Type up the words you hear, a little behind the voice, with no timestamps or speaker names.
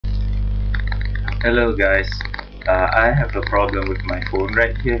Hello guys, I have a problem with my phone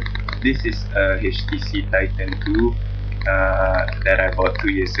right here. This is a HTC Tytn II that I bought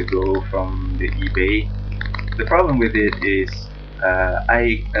 2 years ago from the eBay. The problem with it is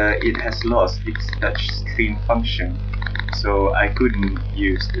it has lost its touch screen function, so I couldn't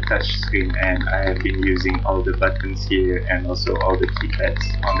use the touch screen, and I have been using all the buttons here and also all the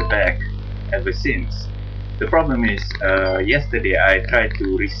keypads on the back ever since. The problem is, yesterday I tried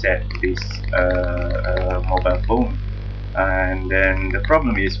to reset this mobile phone, and then the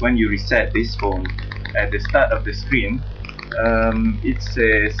problem is when you reset this phone, at the start of the screen, it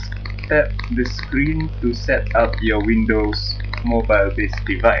says tap the screen to set up your Windows mobile-based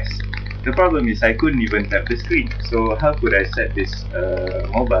device. The problem is I couldn't even tap the screen, so how could I set this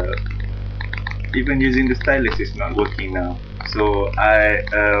mobile? Even using the stylus is not working now. So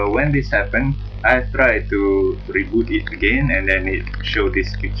when this happened, I tried to reboot it again, and then it showed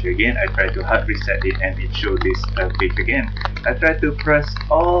this picture again. I tried to hard reset it, and it showed this page again. I tried to press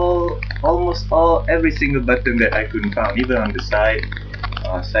almost every single button that I couldn't find, even on the side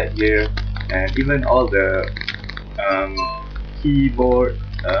here, and even all the keyboard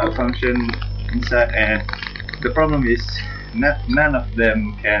function inside. And the problem is none of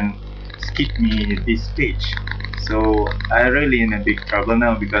them can skip me this page. So I'm really in a big trouble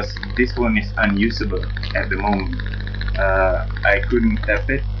now because this one is unusable at the moment. I couldn't tap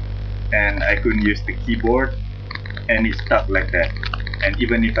it, and I couldn't use the keyboard, and it's stuck like that. And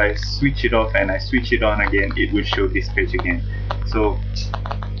even if I switch it off and I switch it on again, it would show this page again. So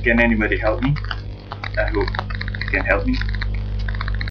can anybody help me? I hope you can help me.